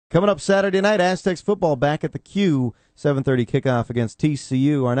Coming up Saturday night, Aztecs football back at the Q, 7:30 kickoff against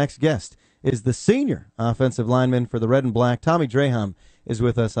TCU. Our next guest is the senior offensive lineman for the Red and Black. Tommie Draheim is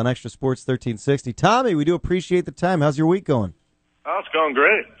with us on Extra Sports 1360. Tommie, we do appreciate the time. How's your week going? Oh, it's going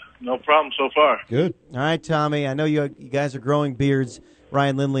great. No problem so far. Good. All right, Tommie, I know you guys are growing beards,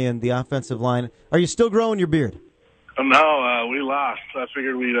 Ryan Lindley and the offensive line. Are you still growing your beard? No, we lost. I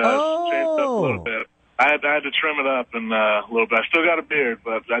figured we'd changed up a little bit. I had to trim it up a little bit. I still got a beard,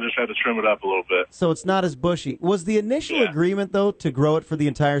 but I just had to trim it up a little bit. So it's not as bushy. Was the initial agreement, though, to grow it for the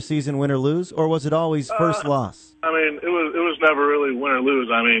entire season, win or lose, or was it always first loss? I mean, it was never really win or lose.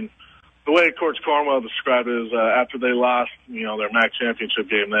 I mean, the way Coach Cornwell described it is after they lost, their MAC championship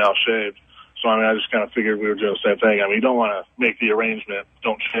game, they all shaved. So, I mean, I just kind of figured we were doing the same thing. I mean, you don't want to make the arrangement,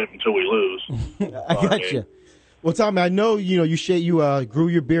 don't shave until we lose. I got you. Well, Tommie, I know you grew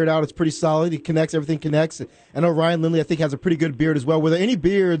your beard out. It's pretty solid. It connects. Everything connects. I know Ryan Lindley, I think, has a pretty good beard as well. Were there any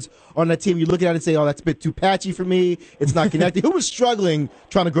beards on that team you look at it and say, "Oh, that's a bit too patchy for me. It's not connected"? Who was struggling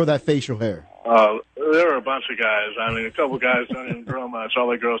trying to grow that facial hair? There were a bunch of guys. I mean, a couple guys don't even grow much. All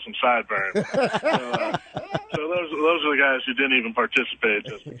they grow is some sideburns. So those are the guys who didn't even participate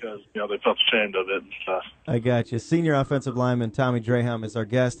just because they felt ashamed of it and stuff. I got you. Senior offensive lineman Tommie Draheim is our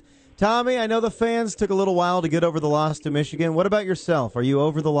guest. Tommie, I know the fans took a little while to get over the loss to Michigan. What about yourself? Are you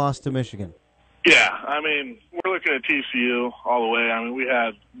over the loss to Michigan? Yeah, I mean, we're looking at TCU all the way. I mean, we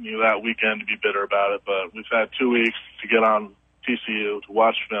had that weekend to be bitter about it, but we've had 2 weeks to get on TCU, to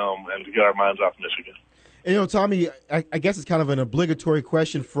watch film, and to get our minds off Michigan. And, Tommie, I guess it's kind of an obligatory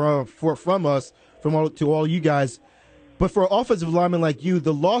question from us, to all you guys. But for an offensive lineman like you,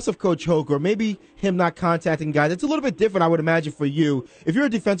 the loss of Coach Hoke, or maybe him not contacting guys, it's a little bit different, I would imagine, for you. If you're a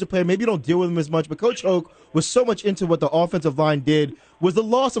defensive player, maybe you don't deal with him as much, but Coach Hoke was so much into what the offensive line did. Was the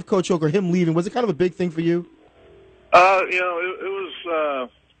loss of Coach Hoke or him leaving, was it kind of a big thing for you? It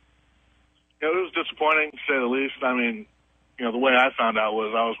was disappointing, to say the least. I mean, the way I found out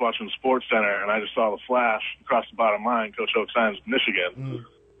was I was watching Sports Center, and I just saw the flash across the bottom line, Coach Hoke signs Michigan.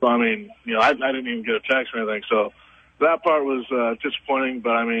 So, I mean, I didn't even get a text or anything, so that part was disappointing,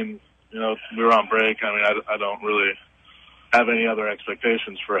 but, I mean, we were on break. I mean, I don't really have any other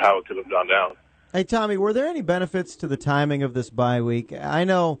expectations for how it could have gone down. Hey, Tommie, were there any benefits to the timing of this bye week? I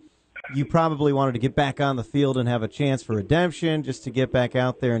know you probably wanted to get back on the field and have a chance for redemption, just to get back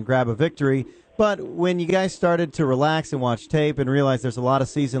out there and grab a victory. But when you guys started to relax and watch tape and realize there's a lot of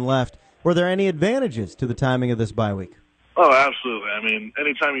season left, were there any advantages to the timing of this bye week? Oh, absolutely. I mean,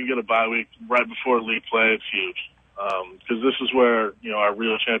 anytime you get a bye week right before league play, it's huge. Because this is where, our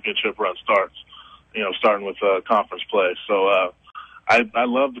real championship run starts, starting with conference play. So I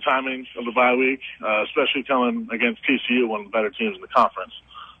love the timing of the bye week, especially coming against TCU, one of the better teams in the conference.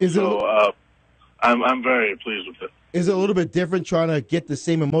 I'm very pleased with it. Is it a little bit different trying to get the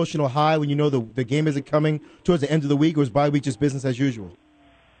same emotional high when you know the game isn't coming towards the end of the week, or is bye week just business as usual?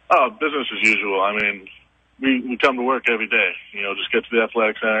 Oh, business as usual. I mean, we come to work every day, just get to the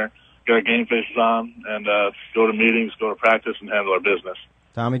athletic center, get our game faces on, and go to meetings, go to practice, and handle our business.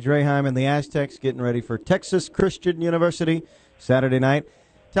 Tommie Draheim and the Aztecs getting ready for Texas Christian University Saturday night.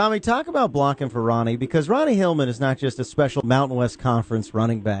 Tommie, talk about blocking for Ronnie, because Ronnie Hillman is not just a special Mountain West Conference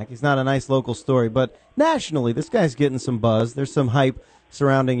running back. He's not a nice local story, but nationally, this guy's getting some buzz. There's some hype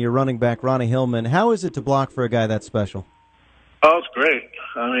surrounding your running back, Ronnie Hillman. How is it to block for a guy that special? Oh, it's great.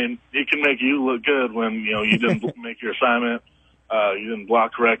 I mean, he can make you look good when, you didn't make your assignment, you didn't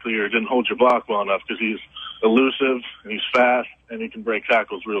block correctly, or didn't hold your block well enough, because he's elusive, and he's fast, and he can break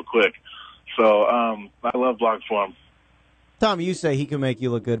tackles real quick. So I love blocking for him. Tommie, you say he can make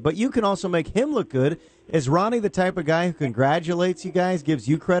you look good, but you can also make him look good. Is Ronnie the type of guy who congratulates you guys, gives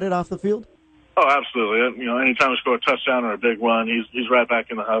you credit off the field? Oh, absolutely. Anytime we score a touchdown or a big run, he's right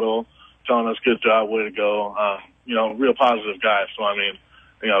back in the huddle, telling us, "Good job, way to go." Real positive guy. So, I mean,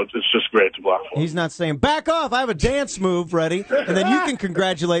 it's just great to block for him. He's not saying, "Back off, I have a dance move ready," and then you can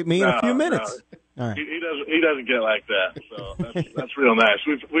congratulate me in a few minutes. No. All right. He doesn't get like that. So that's real nice.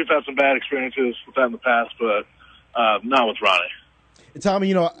 We've had some bad experiences with that in the past, but not with Ronnie.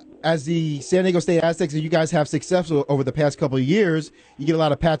 Tommie, as the San Diego State Aztecs, you guys have success over the past couple of years. You get a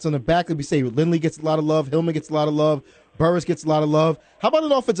lot of pats on the back. Like we say, Lindley gets a lot of love, Hillman gets a lot of love, Burris gets a lot of love. How about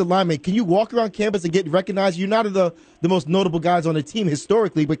an offensive lineman? Can you walk around campus and get recognized? You're not the most notable guys on the team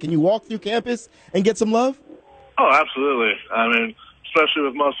historically, but can you walk through campus and get some love? Oh, absolutely. I mean, especially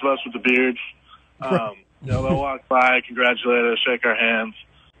with most of us with the beards. They'll walk by, congratulate us, shake our hands,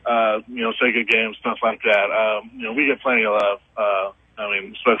 say good game, stuff like that. We get plenty of love.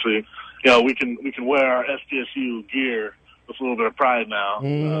 Especially, we can wear our SDSU gear with a little bit of pride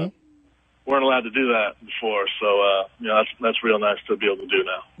now. weren't allowed to do that before. So, that's real nice to be able to do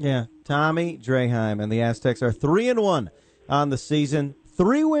now. Yeah, Tommie, Draheim, and the Aztecs are 3-1 on the season,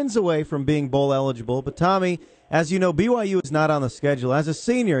 3 wins away from being bowl eligible. But Tommie, as you know, BYU is not on the schedule. As a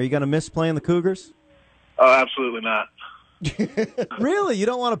senior, are you going to miss playing the Cougars? Oh, absolutely not. Really? You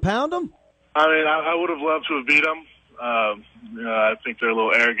don't want to pound them? I mean, I would have loved to have beat them. I think they're a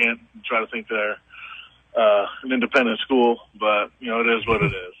little arrogant and try to think they're an independent school, but, it is what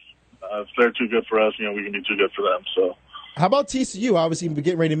it is. If they're too good for us, we can be too good for them. So, how about TCU? Obviously,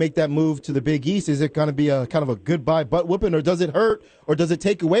 getting ready to make that move to the Big East. Is it going to be a kind of a goodbye butt whooping, or does it hurt, or does it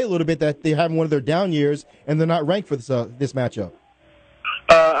take away a little bit that they're having one of their down years and they're not ranked for this matchup?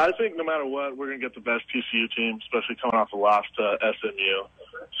 I think no matter what, we're going to get the best TCU team, especially coming off a loss to SMU.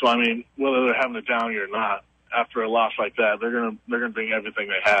 So, I mean, whether they're having a down year or not, after a loss like that, they're going to bring everything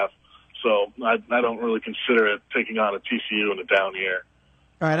they have. So I don't really consider it taking on a TCU in a down year.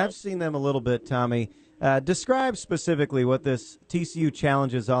 All right, I've seen them a little bit, Tommie. Describe specifically what this TCU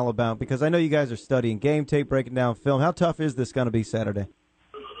challenge is all about, because I know you guys are studying game tape, breaking down film. How tough is this going to be Saturday?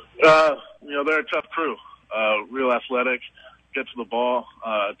 They're a tough crew, real athletic, get to the ball.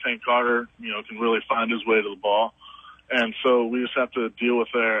 Tank Carter, can really find his way to the ball. And so we just have to deal with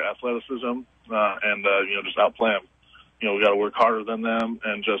their athleticism and just outplay them. We got to work harder than them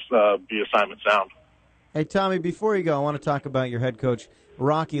and just be assignment sound. Hey, Tommie, before you go, I want to talk about your head coach,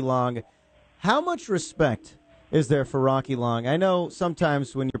 Rocky Long. How much respect is there for Rocky Long? I know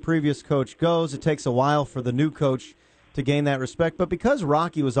sometimes when your previous coach goes, it takes a while for the new coach to gain that respect. But because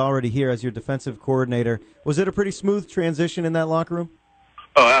Rocky was already here as your defensive coordinator, was it a pretty smooth transition in that locker room?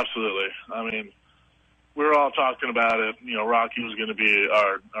 Oh, absolutely. I mean, we were all talking about it. Rocky was going to be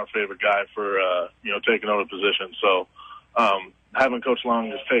our favorite guy for, taking over the position. So having Coach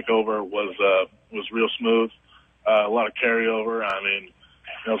Long just take over was real smooth. A lot of carryover. I mean,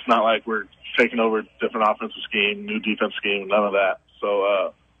 it's not like we're taking over different offensive scheme, new defense scheme, none of that.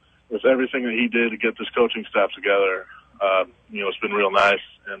 So with everything that he did to get this coaching staff together, it's been real nice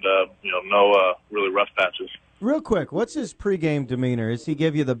and, no really rough patches. Real quick, what's his pregame demeanor? Does he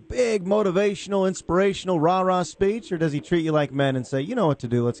give you the big motivational, inspirational, rah-rah speech, or does he treat you like men and say, you know what to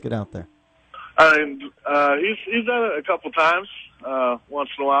do, let's get out there? I mean, he's done it a couple times once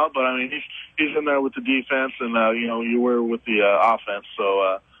in a while, but I mean, he's in there with the defense, and you were with the offense,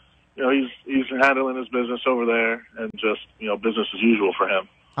 so he's handling his business over there, and just business as usual for him.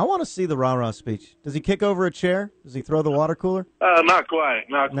 I want to see the rah-rah speech. Does he kick over a chair? Does he throw the water cooler? Not quite.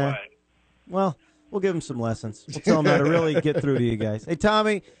 Well, we'll give him some lessons. We'll tell him how to really get through to you guys. Hey,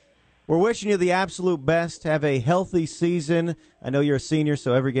 Tommie, we're wishing you the absolute best. Have a healthy season. I know you're a senior,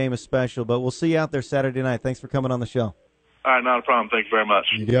 so every game is special, but we'll see you out there Saturday night. Thanks for coming on the show. All right, not a problem. Thank you very much.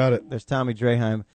 You got it. There's Tommie Draheim.